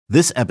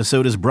This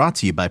episode is brought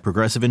to you by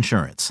Progressive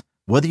Insurance.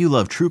 Whether you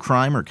love true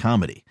crime or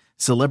comedy,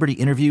 celebrity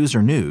interviews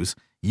or news,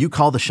 you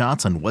call the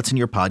shots on what's in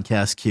your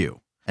podcast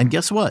queue. And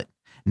guess what?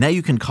 Now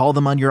you can call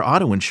them on your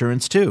auto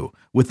insurance too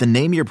with the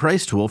Name Your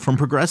Price tool from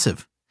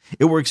Progressive.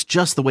 It works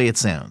just the way it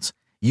sounds.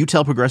 You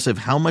tell Progressive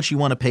how much you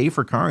want to pay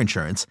for car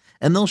insurance,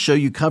 and they'll show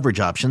you coverage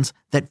options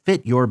that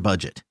fit your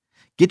budget.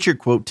 Get your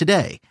quote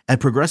today at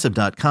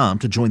Progressive.com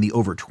to join the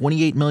over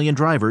 28 million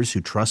drivers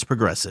who trust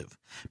Progressive.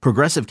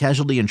 Progressive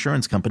Casualty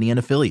Insurance Company and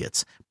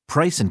Affiliates.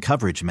 Price and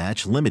coverage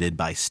match limited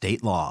by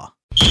state law.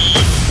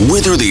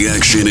 Whether the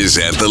action is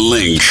at the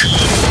link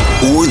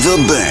or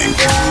the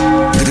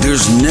bank,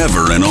 there's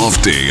never an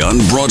off day on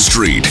Broad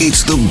Street.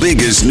 It's the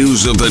biggest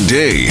news of the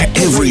day,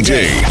 every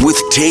day, with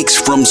takes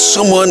from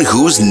someone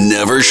who's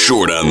never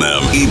short on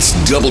them. It's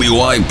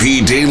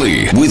WIP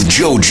Daily with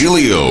Joe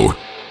Giglio.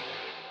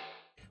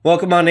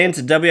 Welcome on in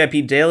to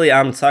WIP Daily.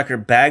 I'm Tucker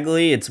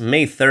Bagley. It's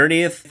May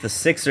 30th. The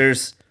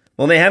Sixers,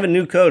 well, they have a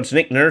new coach.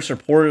 Nick Nurse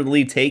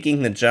reportedly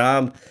taking the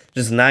job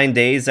just 9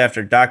 days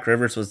after Doc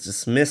Rivers was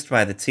dismissed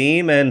by the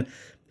team. And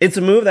it's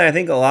a move that I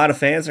think a lot of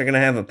fans are going to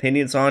have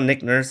opinions on.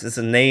 Nick Nurse is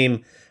a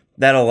name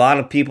that a lot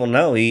of people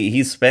know.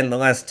 He's spent the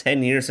last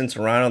 10 years in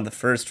Toronto, the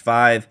first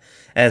 5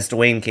 as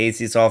Dwayne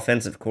Casey's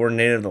offensive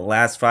coordinator, the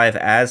last 5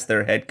 as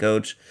their head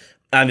coach.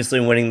 Obviously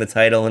winning the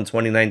title in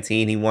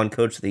 2019. He won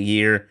Coach of the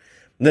Year.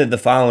 The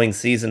following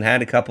season,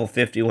 had a couple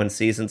 50-win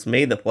seasons,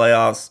 made the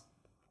playoffs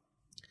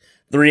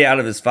 3 out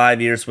of his 5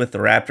 years with the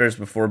Raptors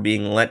before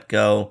being let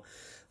go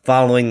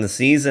following the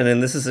season.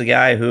 And this is a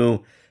guy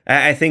who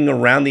I think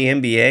around the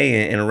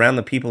NBA and around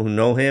the people who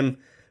know him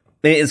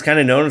is kind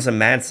of known as a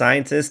mad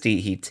scientist.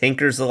 He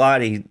tinkers a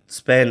lot. He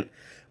spent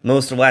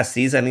most of last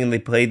season, I think they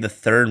played the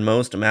third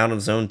most amount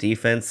of zone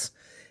defense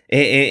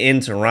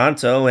in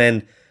Toronto.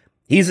 And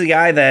he's a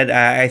guy that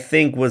I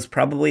think was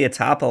probably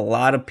atop a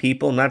lot of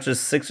people, not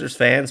just Sixers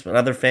fans, but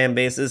other fan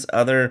bases,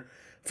 other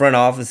front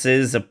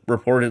offices.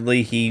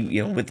 Reportedly,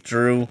 he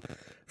withdrew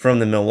from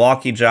the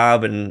Milwaukee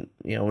job and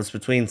was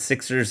between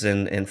Sixers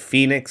and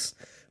Phoenix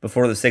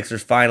before the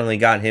Sixers finally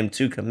got him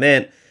to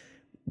commit.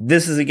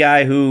 This is a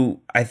guy who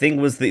I think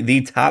was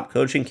the top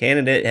coaching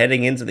candidate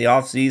heading into the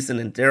offseason,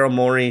 and Daryl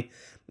Morey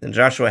and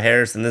Joshua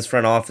Harris in this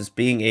front office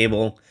being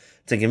able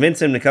to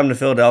convince him to come to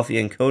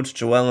Philadelphia and coach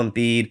Joel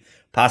Embiid,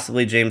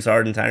 possibly James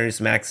Harden,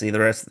 Tyrese Maxey, the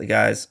rest of the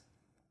guys.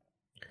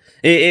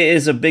 It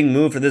is a big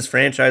move for this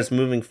franchise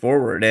moving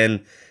forward.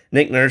 And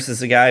Nick Nurse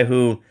is a guy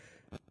who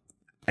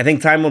I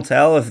think time will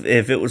tell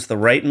if it was the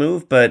right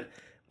move, but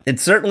it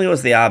certainly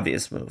was the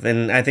obvious move.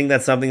 And I think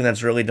that's something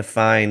that's really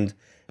defined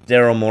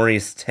Daryl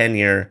Morey's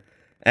tenure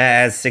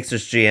as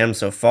Sixers GM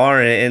so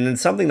far. And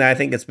it's something that I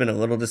think it's been a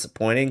little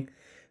disappointing.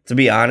 To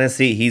be honest,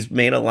 he's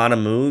made a lot of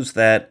moves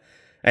that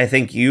I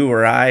think you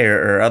or I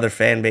or other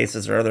fan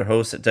bases or other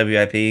hosts at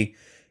WIP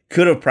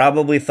could have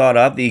probably thought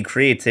up. The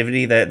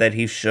creativity that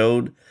he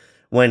showed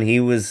when he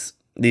was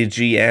the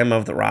GM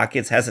of the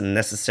Rockets hasn't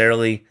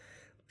necessarily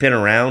been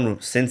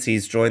around since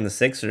he's joined the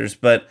Sixers.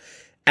 But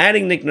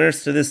adding Nick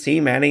Nurse to this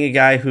team, adding a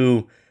guy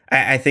who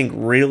I think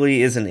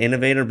really is an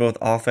innovator both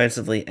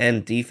offensively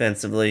and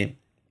defensively,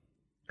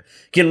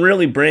 can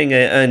really bring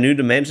a new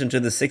dimension to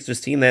the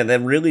Sixers team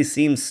that really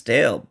seems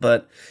stale.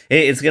 But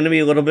it's going to be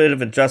a little bit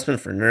of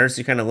adjustment for Nurse.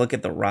 You kind of look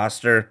at the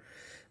roster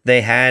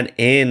they had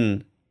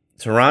in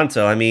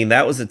Toronto. I mean,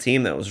 that was a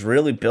team that was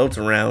really built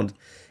around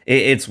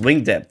its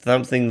wing depth,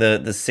 something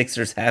the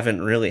Sixers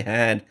haven't really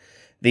had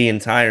the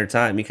entire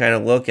time. You kind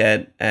of look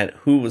at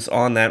who was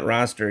on that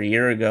roster a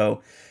year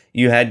ago.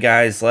 You had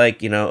guys like,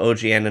 OG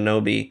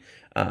Anunoby,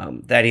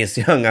 Thaddeus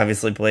Young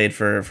obviously played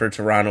for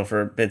Toronto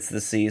for bits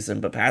this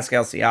season, but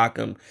Pascal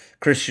Siakam,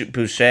 Chris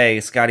Boucher,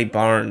 Scotty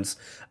Barnes,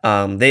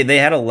 they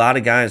had a lot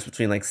of guys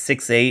between like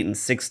 6'8" and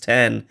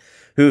 6'10"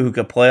 who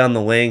could play on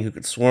the wing, who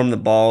could swarm the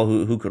ball,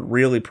 who could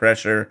really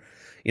pressure,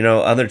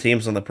 other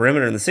teams on the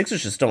perimeter, and the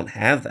Sixers just don't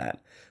have that.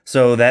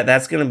 So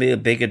that's going to be a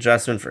big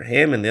adjustment for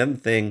him. And the other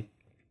thing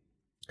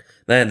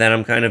that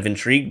I'm kind of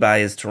intrigued by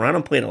is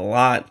Toronto played a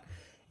lot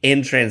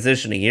in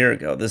transition a year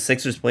ago. The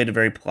Sixers played a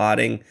very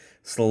plodding,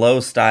 slow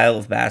style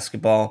of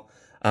basketball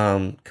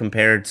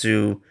compared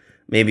to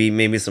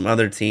maybe some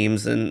other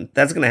teams, and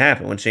that's going to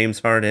happen with James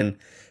Harden,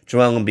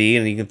 Joel Embiid,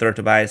 and you can throw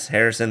Tobias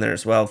Harris in there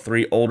as well.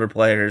 3 older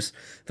players,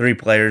 3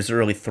 players who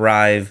really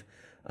thrive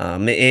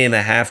in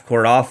a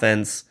half-court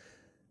offense.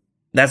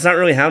 That's not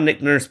really how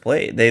Nick Nurse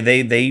played.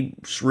 They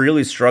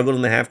really struggled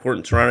in the half-court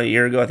in Toronto a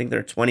year ago. I think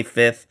they're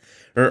 25th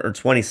or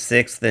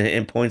 26th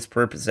in points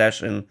per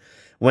possession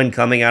when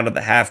coming out of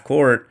the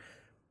half-court.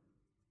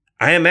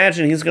 I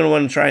imagine he's going to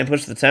want to try and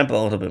push the tempo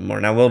a little bit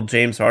more. Now, will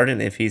James Harden,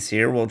 if he's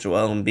here, will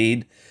Joel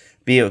Embiid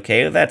be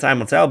okay with that? Time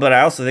will tell. But I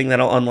also think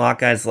that'll unlock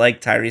guys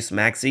like Tyrese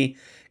Maxey,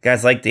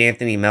 guys like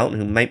D'Anthony Melton,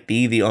 who might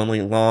be the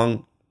only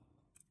long,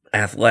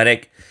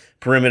 athletic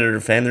perimeter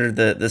defender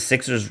the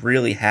Sixers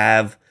really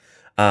have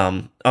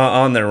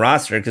on their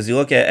roster. Because you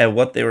look at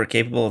what they were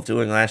capable of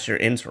doing last year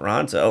in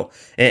Toronto,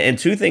 and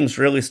 2 things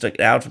really stuck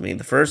out to me.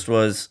 The first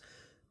was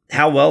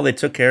how well they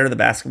took care of the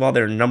basketball.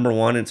 They're number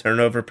 1 in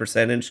turnover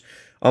percentage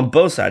on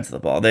both sides of the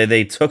ball.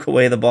 They took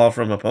away the ball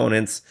from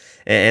opponents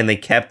and they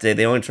kept it.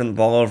 They only turned the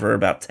ball over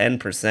about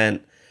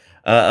 10%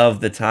 of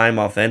the time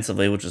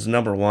offensively, which is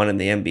number one in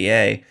the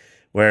NBA.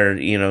 Where,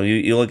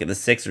 you look at the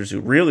Sixers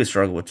who really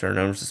struggle with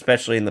turnovers,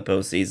 especially in the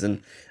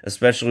postseason,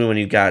 especially when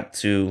you got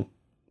to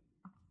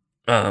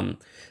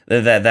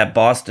that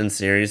Boston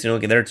series. You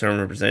look at their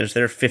turnover percentage,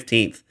 they're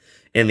 15th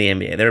in the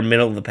NBA. They're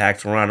middle of the pack.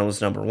 Toronto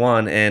was number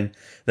one. And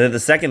the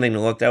second thing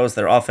to look at was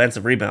their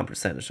offensive rebound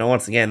percentage. Now,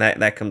 once again,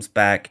 that comes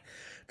back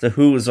to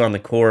who was on the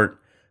court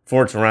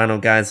for Toronto.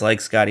 Guys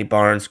like Scotty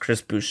Barnes,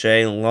 Chris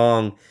Boucher,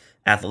 long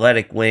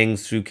athletic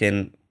wings who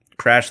can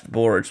crash the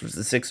boards, which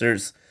the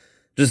Sixers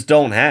just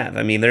don't have.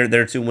 I mean,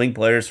 they're two wing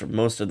players for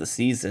most of the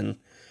season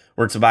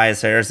were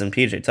Tobias Harris and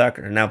PJ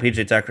Tucker. Now,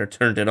 PJ Tucker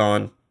turned it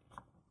on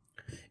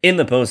in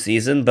the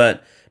postseason,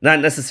 but not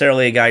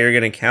necessarily a guy you're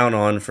going to count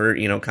on for,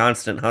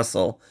 constant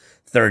hustle,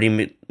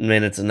 30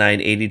 minutes a night,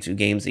 82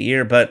 games a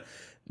year. But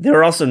they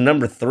were also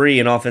number 3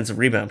 in offensive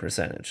rebound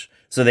percentage.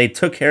 So they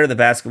took care of the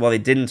basketball, they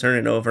didn't turn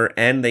it over,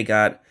 and they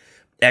got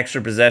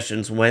extra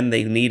possessions when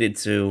they needed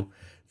to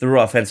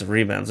through offensive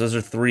rebounds. Those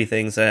are 3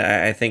 things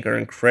that I think are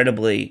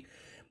incredibly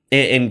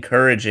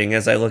encouraging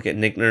as I look at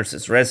Nick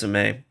Nurse's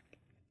resume.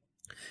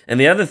 And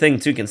the other thing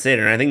to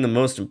consider, and I think the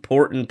most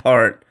important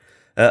part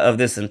of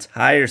this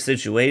entire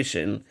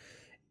situation,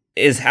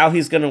 is how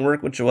he's going to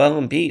work with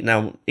Joel Embiid.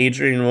 Now,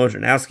 Adrian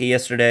Wojnarowski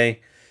yesterday,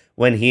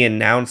 when he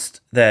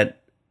announced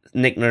that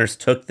Nick Nurse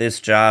took this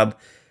job,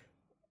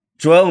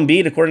 Joel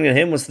Embiid, according to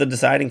him, was the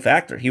deciding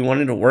factor. He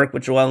wanted to work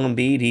with Joel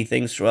Embiid. He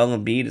thinks Joel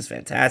Embiid is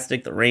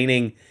fantastic, the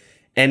reigning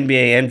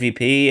NBA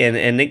MVP,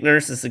 and Nick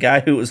Nurse is the guy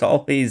who was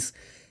always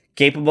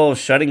capable of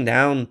shutting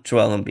down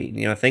Joel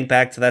Embiid. Think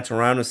back to that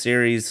Toronto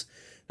series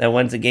that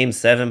went to Game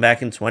 7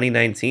 back in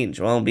 2019.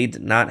 Joel Embiid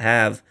did not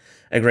have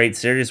a great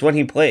series when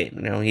he played.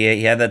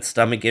 He had that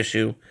stomach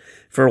issue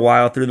for a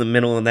while through the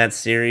middle of that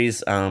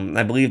series.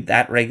 I believe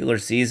that regular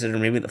season, or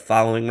maybe the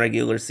following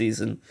regular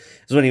season,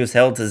 is when he was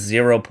held to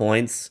 0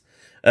 points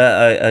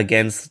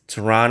against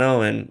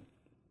Toronto. And,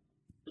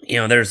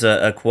 there's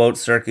a quote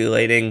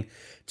circulating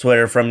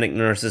Twitter from Nick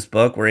Nurse's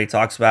book where he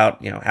talks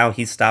about, how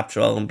he stopped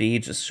Joel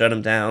Embiid, just shut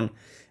him down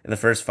in the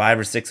first 5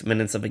 or 6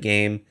 minutes of a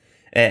game.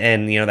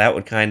 And that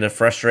would kind of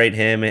frustrate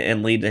him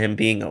and lead to him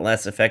being a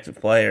less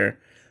effective player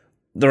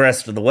the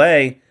rest of the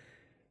way.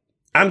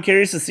 I'm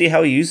curious to see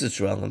how he uses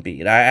Joel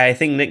Embiid. I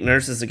think Nick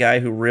Nurse is a guy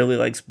who really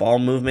likes ball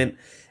movement.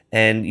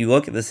 And you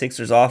look at the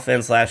Sixers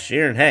offense last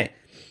year, and hey,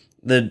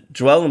 the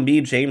Joel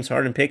Embiid, James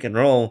Harden pick and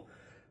roll,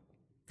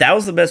 that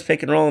was the best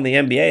pick and roll in the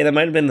NBA. That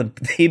might have been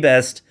the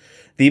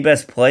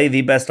best play,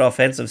 the best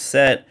offensive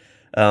set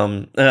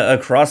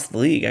across the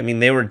league. I mean,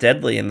 they were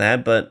deadly in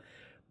that, but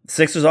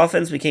Sixers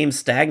offense became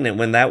stagnant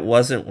when that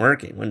wasn't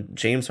working, when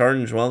James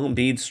Harden and Joel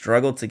Embiid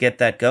struggled to get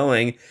that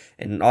going.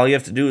 And all you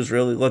have to do is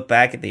really look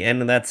back at the end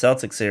of that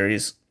Celtics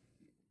series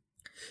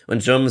when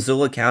Joe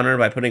Mazzulla countered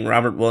by putting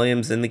Robert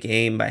Williams in the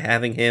game, by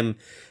having him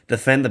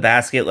defend the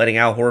basket, letting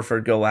Al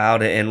Horford go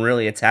out and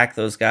really attack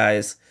those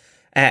guys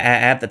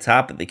at the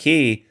top of the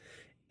key.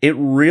 It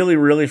really,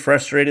 really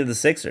frustrated the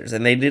Sixers,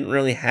 and they didn't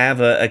really have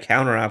a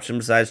counter option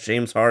besides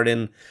James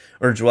Harden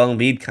or Joel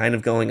Embiid kind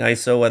of going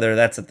ISO, whether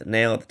that's at the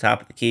nail at the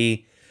top of the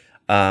key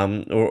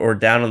or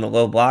down on the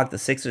low block. The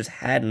Sixers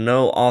had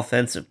no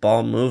offensive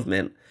ball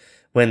movement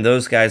when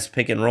those guys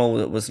pick and roll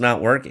was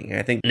not working. And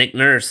I think Nick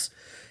Nurse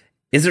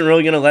isn't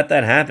really going to let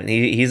that happen.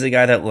 He's a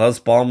guy that loves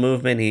ball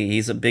movement.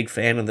 He's a big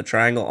fan of the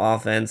triangle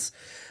offense.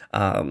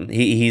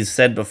 He's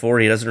said before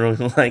he doesn't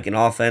really like an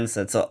offense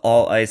that's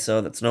all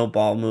ISO, that's no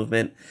ball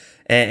movement.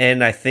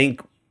 And I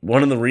think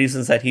one of the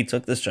reasons that he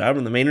took this job,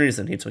 and the main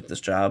reason he took this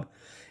job,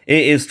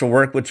 is to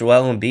work with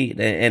Joel Embiid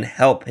and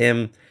help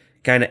him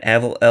kind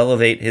of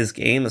elevate his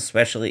game,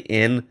 especially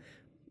in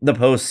the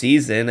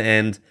postseason.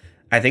 And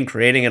I think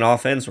creating an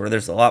offense where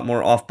there's a lot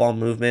more off-ball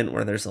movement,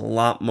 where there's a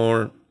lot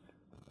more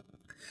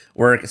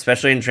work,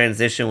 especially in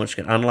transition, which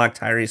can unlock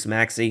Tyrese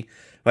Maxey,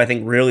 who I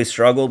think really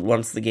struggled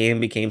once the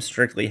game became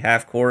strictly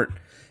half-court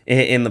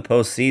in the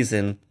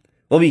postseason,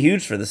 will be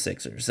huge for the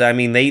Sixers. I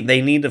mean,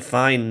 they need to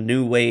find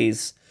new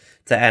ways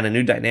to add a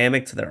new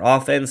dynamic to their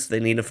offense. They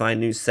need to find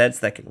new sets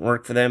that can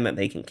work for them, that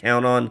they can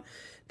count on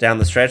down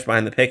the stretch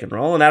behind the pick and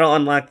roll, and that'll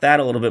unlock that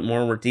a little bit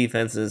more where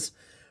defenses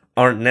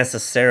aren't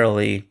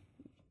necessarily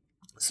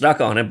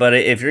stuck on it. But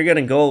if you're going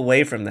to go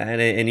away from that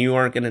and you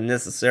aren't going to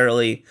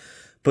necessarily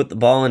put the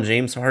ball in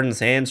James Harden's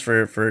hands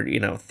for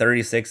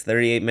 36,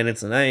 38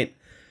 minutes a night,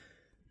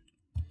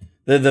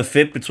 the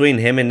fit between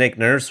him and Nick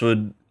Nurse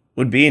would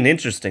be an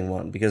interesting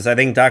one, because I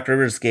think Doc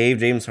Rivers gave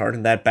James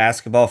Harden that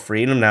basketball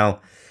freedom. Now,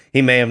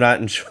 he may have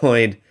not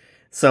enjoyed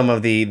some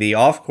of the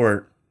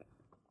off-court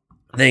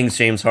things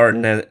James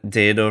Harden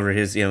did over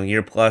his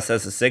year plus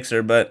as a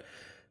Sixer, but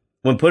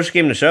when push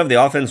came to shove,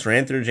 the offense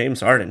ran through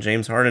James Harden.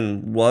 James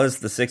Harden was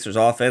the Sixers'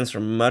 offense for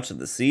much of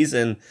the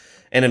season,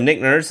 and if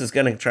Nick Nurse is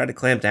going to try to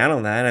clamp down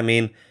on that, I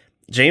mean,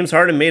 James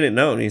Harden made it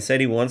known. He said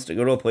he wants to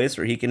go to a place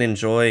where he can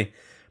enjoy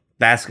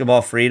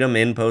basketball freedom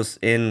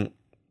in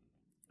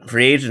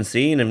free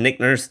agency, and if Nick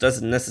Nurse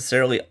doesn't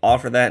necessarily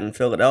offer that in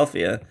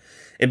Philadelphia,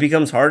 it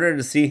becomes harder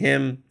to see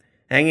him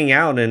hanging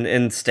out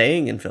and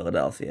staying in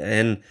Philadelphia.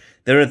 And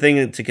the other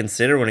thing to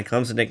consider when it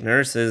comes to Nick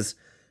Nurse is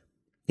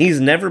he's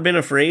never been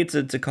afraid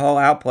to call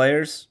out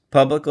players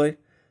publicly.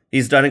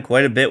 He's done it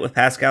quite a bit with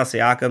Pascal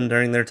Siakam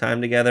during their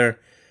time together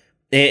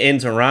in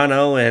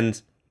Toronto.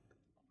 And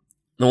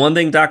the one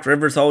thing Doc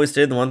Rivers always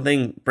did, the one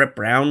thing Brett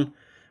Brown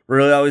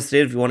really always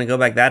did, if you want to go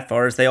back that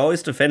far, is they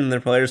always defended their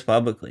players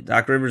publicly.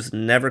 Doc Rivers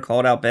never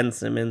called out Ben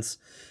Simmons.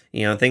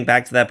 Think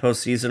back to that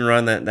postseason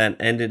run that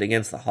ended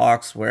against the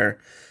Hawks where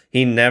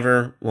he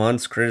never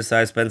once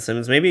criticized Ben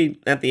Simmons. Maybe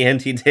at the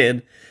end he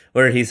did,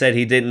 where he said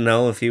he didn't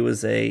know if he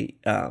was a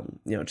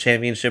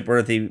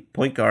championship-worthy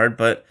point guard,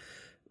 but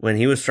when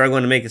he was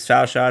struggling to make his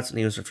foul shots and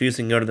he was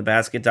refusing to go to the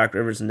basket, Doc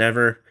Rivers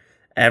never,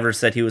 ever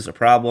said he was a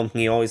problem.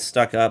 He always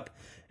stuck up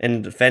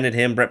and defended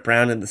him. Brett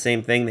Brown did the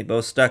same thing. They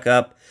both stuck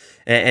up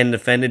and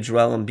defended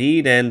Joel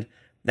Embiid, and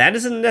that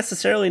isn't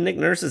necessarily Nick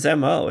Nurse's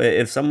MO.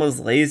 If someone's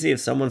lazy, if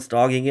someone's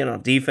dogging in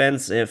on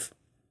defense, if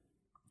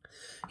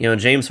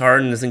James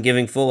Harden isn't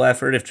giving full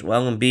effort, if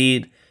Joel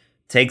Embiid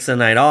takes a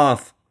night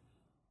off,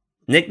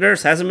 Nick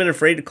Nurse hasn't been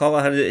afraid to call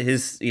out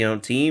his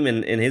team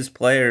and his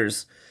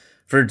players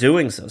for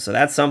doing so. So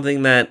that's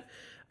something that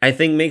I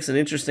think makes an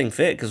interesting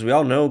fit, because we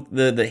all know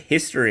the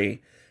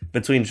history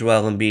between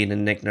Joel Embiid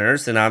and Nick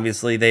Nurse, and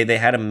obviously they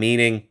had a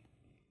meeting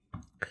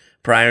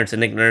prior to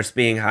Nick Nurse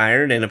being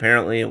hired, and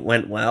apparently it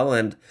went well,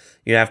 and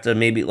you have to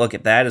maybe look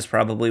at that as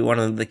probably one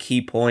of the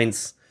key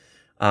points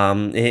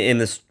in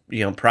this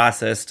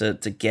process to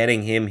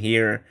getting him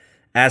here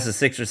as a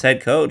Sixers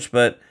head coach.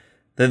 But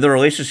the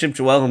relationship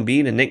Joel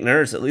Embiid and Nick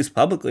Nurse, at least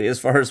publicly, as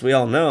far as we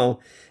all know,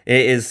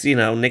 is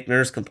Nick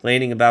Nurse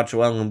complaining about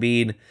Joel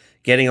Embiid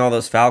getting all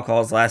those foul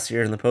calls last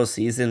year in the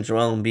postseason,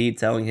 Joel Embiid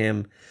telling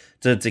him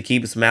to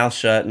keep his mouth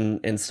shut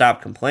and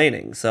stop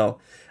complaining. So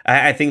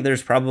I think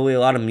there's probably a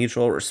lot of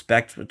mutual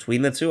respect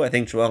between the two. I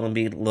think Joel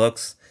Embiid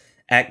looks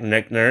at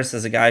Nick Nurse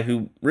as a guy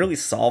who really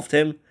solved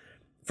him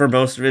for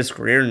most of his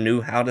career,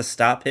 knew how to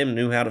stop him,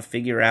 knew how to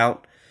figure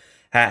out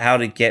how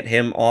to get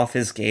him off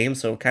his game.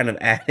 So kind of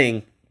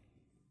adding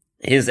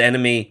his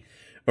enemy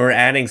or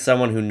adding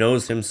someone who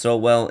knows him so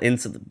well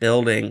into the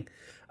building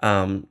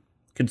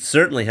could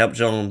certainly help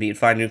Joel Embiid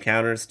find new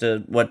counters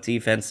to what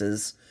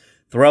defenses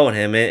throw at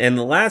him. And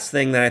the last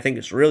thing that I think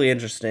is really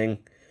interesting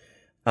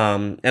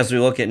as we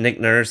look at Nick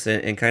Nurse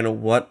and kind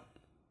of what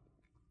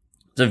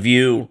to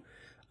view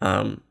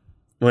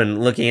when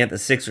looking at the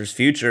Sixers'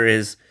 future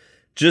is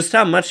just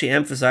how much he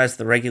emphasized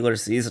the regular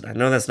season. I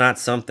know that's not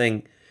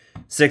something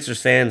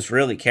Sixers fans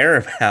really care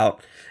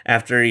about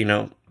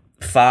after,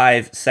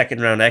 5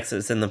 second-round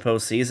exits in the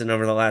postseason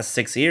over the last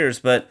 6 years,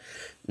 but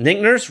Nick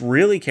Nurse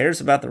really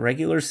cares about the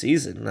regular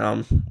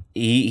season.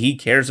 He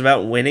cares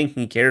about winning.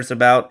 He cares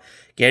about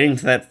getting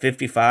to that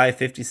 55,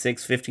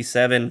 56,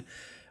 57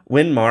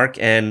 win mark,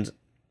 and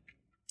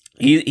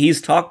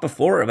he's talked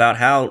before about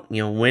how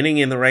winning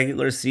in the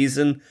regular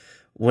season,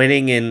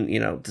 winning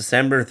in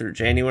December through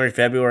January,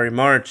 February,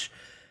 March,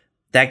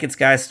 that gets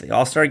guys to the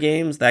All-Star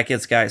games, that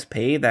gets guys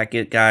paid, that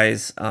get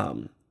guys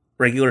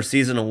regular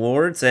season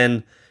awards,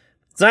 and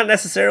it's not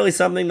necessarily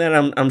something that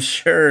I'm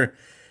sure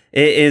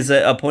is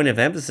a point of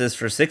emphasis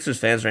for Sixers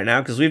fans right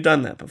now, because we've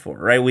done that before,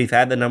 right? We've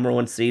had the number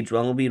one seed,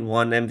 Joel Embiid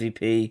won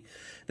MVP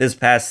this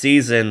past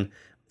season.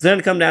 It's going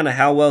to come down to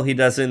how well he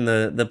does in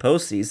the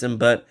postseason,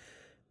 but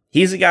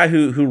he's a guy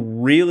who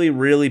really,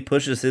 really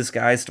pushes his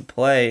guys to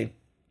play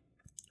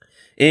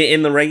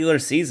in the regular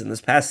season. This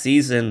past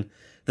season,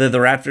 the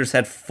Raptors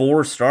had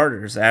 4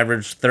 starters,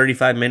 averaged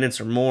 35 minutes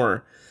or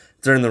more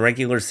during the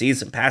regular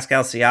season.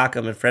 Pascal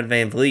Siakam and Fred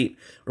VanVleet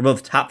were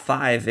both top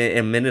 5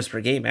 in minutes per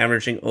game,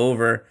 averaging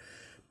over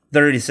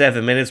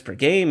 37 minutes per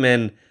game.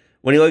 And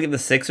when you look at the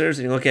Sixers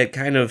and you look at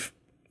kind of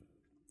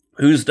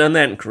who's done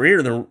that in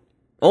career, the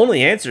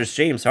only answer is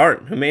James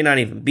Harden, who may not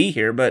even be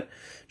here, but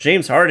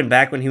James Harden,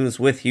 back when he was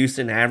with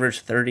Houston,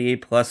 averaged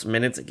 38 plus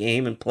minutes a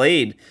game and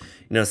played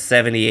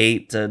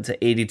 78 to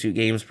 82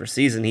 games per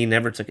season. He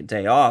never took a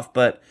day off,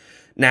 but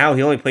now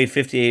he only played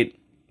 58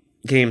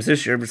 games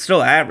this year, but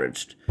still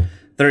averaged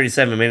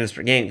 37 minutes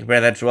per game.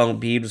 Compare that to Joel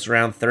Embiid, was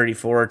around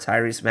 34,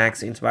 Tyrese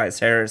Maxey and Tobias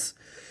Harris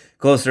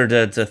closer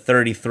to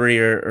 33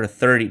 or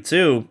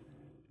 32.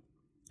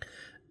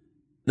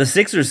 The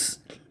Sixers,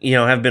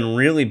 have been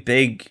really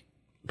big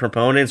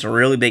proponents or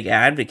really big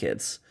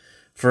advocates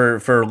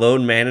for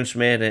load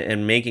management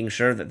and making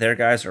sure that their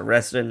guys are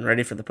rested and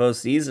ready for the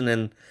postseason,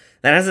 and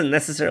that hasn't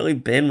necessarily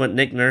been what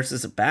Nick Nurse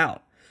is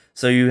about.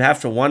 So you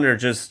have to wonder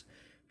just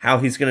how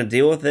he's going to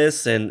deal with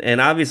this, and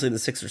obviously the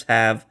Sixers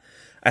have,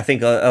 I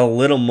think, a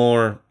little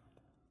more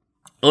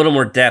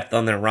depth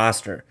on their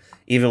roster.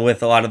 Even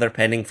with a lot of their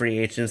pending free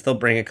agents, they'll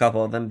bring a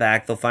couple of them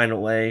back. They'll find a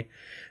way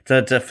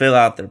to fill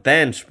out their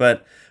bench.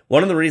 But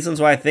one of the reasons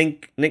why I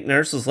think Nick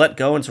Nurse was let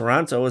go in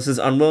Toronto was his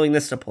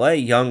unwillingness to play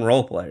young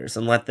role players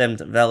and let them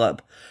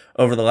develop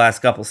over the last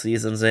couple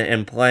seasons,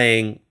 and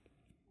playing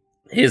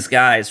his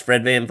guys,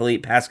 Fred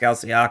VanVleet, Pascal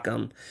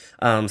Siakam,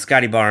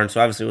 Scotty Barnes, who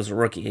obviously was a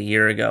rookie a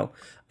year ago,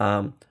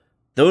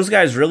 those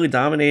guys really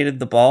dominated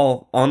the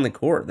ball on the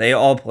court. They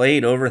all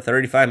played over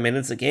 35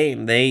 minutes a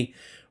game. They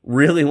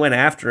really went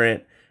after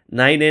it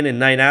night in and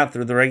night out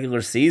through the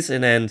regular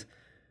season, and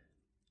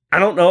I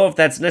don't know if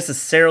that's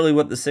necessarily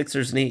what the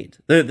Sixers need.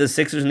 The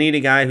Sixers need a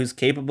guy who's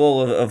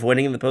capable of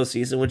winning in the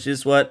postseason, which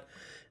is what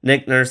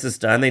Nick Nurse has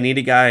done. They need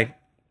a guy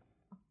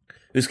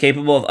who's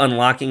capable of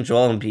unlocking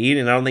Joel Embiid,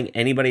 and I don't think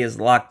anybody has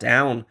locked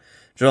down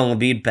Joel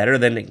Embiid better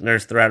than Nick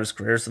Nurse throughout his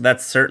career, so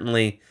that's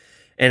certainly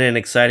an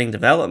exciting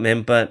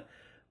development. But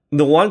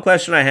the one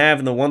question I have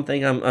and the one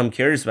thing I'm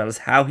curious about is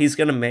how he's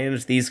going to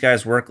manage these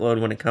guys'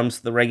 workload when it comes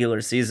to the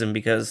regular season,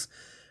 because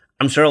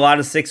I'm sure a lot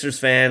of Sixers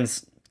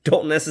fans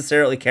don't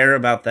necessarily care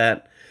about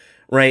that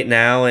right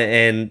now,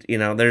 and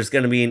there's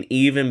going to be an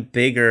even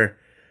bigger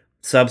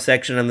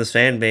subsection of this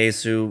fan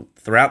base who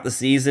throughout the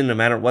season, no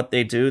matter what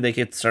they do, they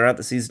could start out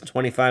the season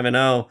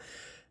 25-0.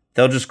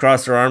 They'll just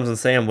cross their arms and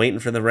say, "I'm waiting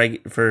for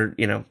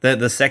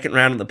the second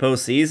round of the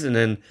postseason."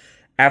 And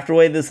after the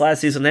way this last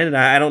season ended,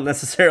 I don't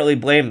necessarily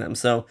blame them.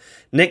 So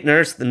Nick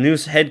Nurse, the new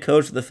head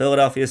coach of the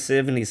Philadelphia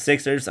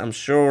 76ers, I'm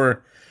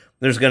sure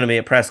there's going to be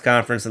a press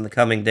conference in the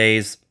coming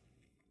days.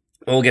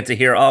 We'll get to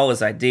hear all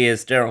his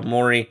ideas. Daryl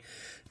Morey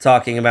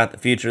talking about the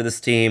future of this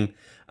team.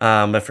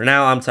 But for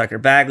now, I'm Tucker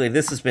Bagley.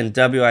 This has been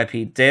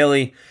WIP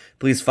Daily.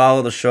 Please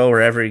follow the show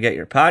wherever you get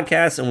your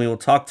podcasts, and we will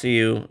talk to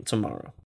you tomorrow.